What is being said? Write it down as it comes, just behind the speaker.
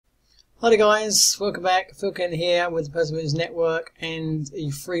Hi there guys, welcome back. Phil Ken here with the Perseverance Network and the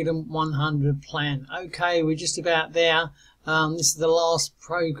Freedom 100 plan. Okay, we're just about there. This is the last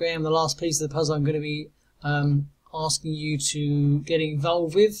program, the last piece of the puzzle I'm going to be asking you to get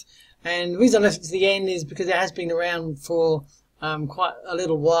involved with. And the reason I left it to the end is because it has been around for quite a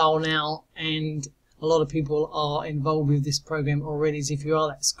little while now, and a lot of people are involved with this program already. So if you are,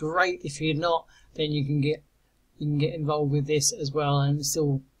 that's great. If you're not, then you can get involved with this as well, and it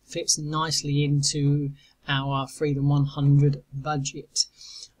still fits nicely into our Freedom 100 budget.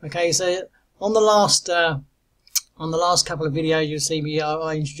 Okay, so on the last couple of videos, you'll see me.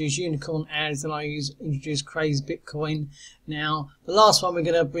 I introduced unicorn ads, and I introduced crazed Bitcoin. Now, the last one we're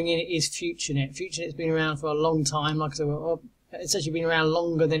going to bring in is futurenet. Futurenet's been around for a long time. Like I said, it's actually been around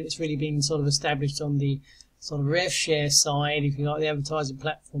longer than it's really been sort of established on the sort of rev share side, if you like, the advertising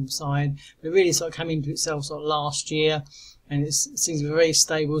platform side. But it really sort of came into itself sort of last year. And it seems to be very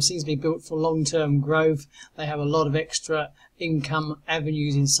stable. It seems to be built for long-term growth. They have a lot of extra income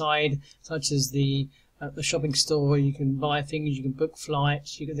avenues inside, such as the shopping store. You can buy things, you can book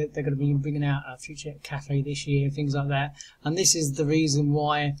flights. They're going to be bringing out a future cafe this year, things like that. And this is the reason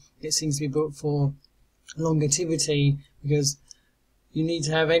why it seems to be built for longevity, because you need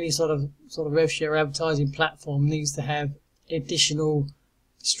to have any sort of rev share advertising platform needs to have additional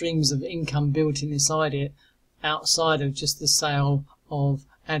streams of income built in inside it, outside of just the sale of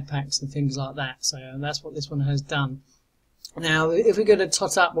ad packs and things like that. So that's what this one has done. Now, if we're going to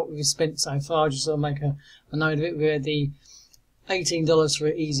tot up what we've spent so far, just sort of make a note of it. We had the $18 for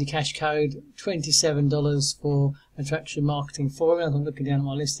an easy cash code, $27 for attraction marketing forum. I'm looking down at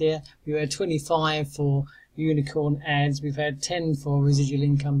my list here. We had $25 for unicorn ads. We've had $10 for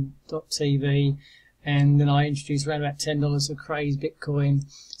residualincome.tv, and then I introduced around about $10 for crazed Bitcoin.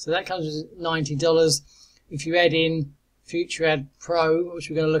 So that comes with $90. If you add in Future Ad Pro, which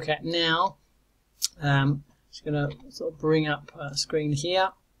we're going to look at now, just going to sort of bring up a screen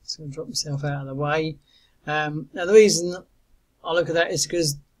here. Just going to drop myself out of the way. Now the reason I look at that is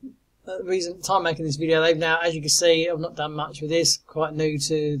because the reason I'm making this video, they've now, as you can see, I've not done much with this. Quite new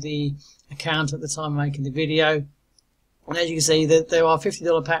to the account at the time of making the video. And as you can see, that there are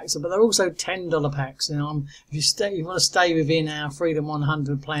 $50 packs, but there are also $10 packs. Now, if you want to stay within our Freedom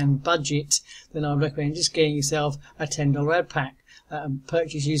 100 plan budget, then I would recommend just getting yourself a $10 ad pack.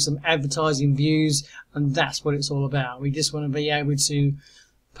 Purchase you some advertising views, and that's what it's all about. We just want to be able to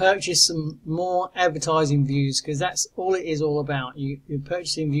purchase some more advertising views, because that's all it is all about. You're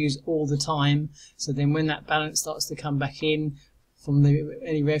purchasing views all the time, so then when that balance starts to come back in from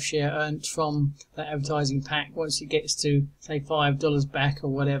any rev share earned from that advertising pack, once it gets to say $5 back or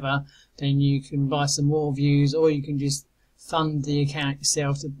whatever, then you can buy some more views, or you can just fund the account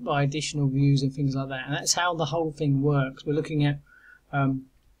yourself to buy additional views and things like that. And that's how the whole thing works. We're looking at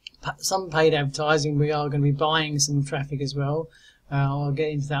some paid advertising. We are going to be buying some traffic as well. I'll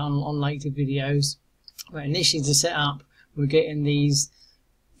get into that on later videos. But initially, to set up, we're getting these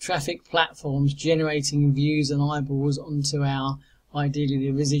traffic platforms generating views and eyeballs onto our, ideally,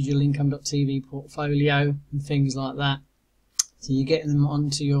 the residualincome.tv portfolio and things like that. So you're getting them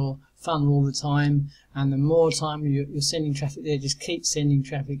onto your funnel all the time, and the more time you're sending traffic there, just keep sending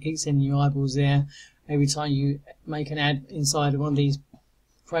traffic, keep sending your eyeballs there. Every time you make an ad inside of one of these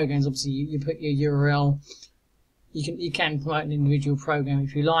programs, obviously you put your URL. You can promote an individual program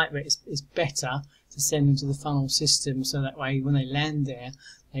if you like, but it's better to send them to the funnel system, so that way when they land there,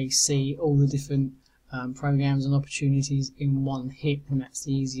 they see all the different programs and opportunities in one hit, and that's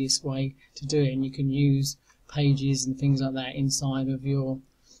the easiest way to do it. And you can use pages and things like that inside of your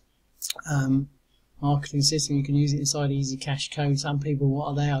marketing system. You can use it inside Easy Cash Code. Some people,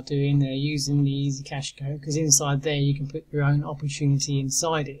 what they are doing, they're using the Easy Cash Code, because inside there you can put your own opportunity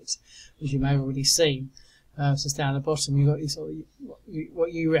inside it, as you may have already seen. So it's down at the bottom, you've got your sort of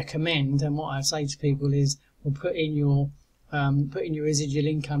what you recommend, and what I say to people is, well, put in your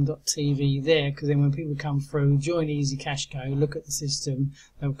residualincome.tv there, because then when people come through, join Easy Cash Code, look at the system,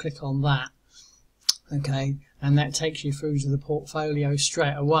 they'll click on that. Okay, and that takes you through to the portfolio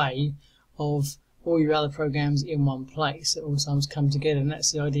straight away of all your other programs in one place. It all sometimes come together, and that's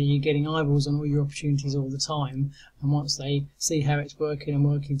the idea. You're getting eyeballs on all your opportunities all the time, and once they see how it's working and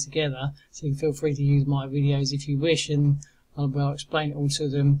working together, so you can feel free to use my videos if you wish, and I'll explain it all to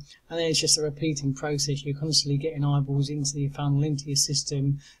them. And then it's just a repeating process. You're constantly getting eyeballs into your funnel, into your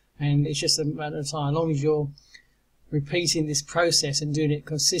system, and it's just a matter of time. As long as you're repeating this process and doing it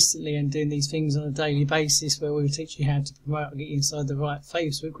consistently and doing these things on a daily basis, where we'll teach you how to promote and get you inside the right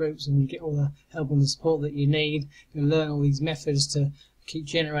Facebook groups, and you get all the help and the support that you need. You'll learn all these methods to keep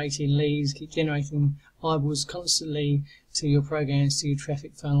generating leads, keep generating eyeballs constantly, to your programs, to your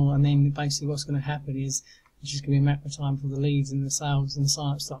traffic funnel, and then basically what's going to happen is it's just going to be a matter of time for the leads and the sales and the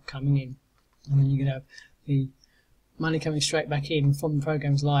sign-ups start coming in, and then you're going to have the money coming straight back in from the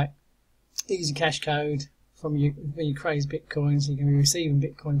programs like Easy Cash Code, from your crazy Bitcoins. You're going to be receiving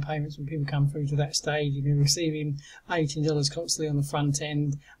Bitcoin payments when people come through to that stage. You're going to be receiving $18 constantly on the front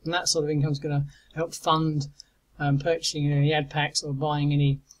end, and that sort of income is going to help fund purchasing any ad packs or buying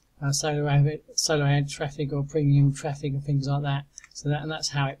any solar ad traffic or premium traffic and things like that. So that's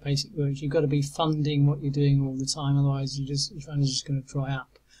how it basically works. You've got to be funding what you're doing all the time, otherwise your fund is just going to dry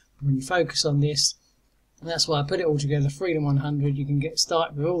up. When you focus on this, and that's why I put it all together, Freedom 100. You can get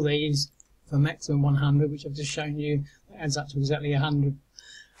started with all these for maximum 100, which I've just shown you. That adds up to exactly 100.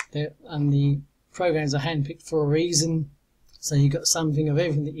 And the programs are handpicked for a reason. So you've got something of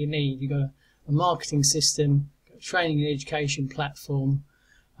everything that you need. You've got a marketing system, a training and education platform.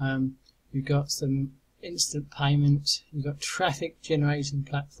 You've got some instant payments. You've got traffic generation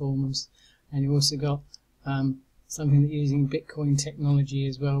platforms, and you've also got something that using Bitcoin technology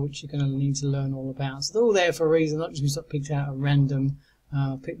as well, which you're going to need to learn all about. So they're all there for a reason, not just be picked out at random.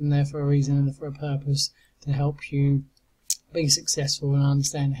 Pick them there for a reason and for a purpose to help you be successful and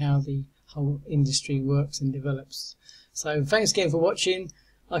understand how the whole industry works and develops. So thanks again for watching.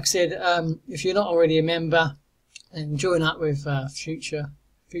 Like I said, if you're not already a member, then join up with futurenet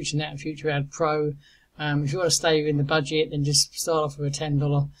and adpro. If you want to stay within the budget, then just start off with a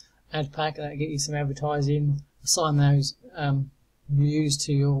 $10 ad pack. That'll get you some advertising. Assign those views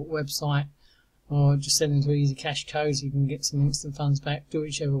to your website, or just send them to Easy Cash Code so you can get some instant funds back. Do it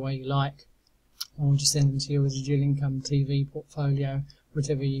whichever way you like, or just send them to your residual income TV portfolio,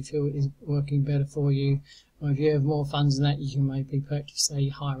 whatever you feel is working better for you. Or if you have more funds than that, you can maybe purchase a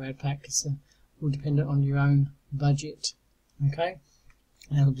higher ad pack. It's all dependent on your own budget. Okay,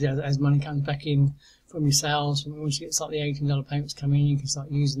 and as money comes back in from your sales, once you get the $18 payments come in, you can start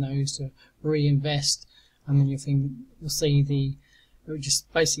using those to reinvest, and then you'll see it will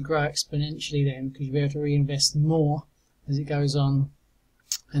just basically grow exponentially then, because you'll be able to reinvest more as it goes on,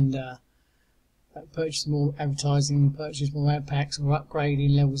 and purchase more advertising, purchase more ad packs, or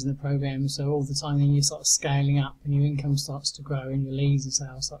upgrading levels in the program. So all the time then you start scaling up, and your income starts to grow, and your leads and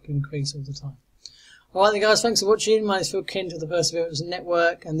sales start to increase all the time. Alright then guys, thanks for watching. My name is Phil Kent of the Perseverance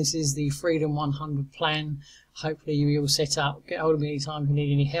Network, and this is the Freedom 100 plan. Hopefully you'll be all set up. Get hold of me anytime if you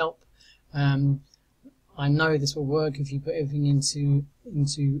need any help. I know this will work if you put everything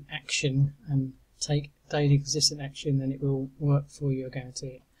into action and take daily consistent action, then it will work for you, I guarantee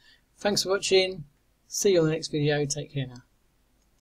it. Thanks for watching. See you on the next video. Take care now.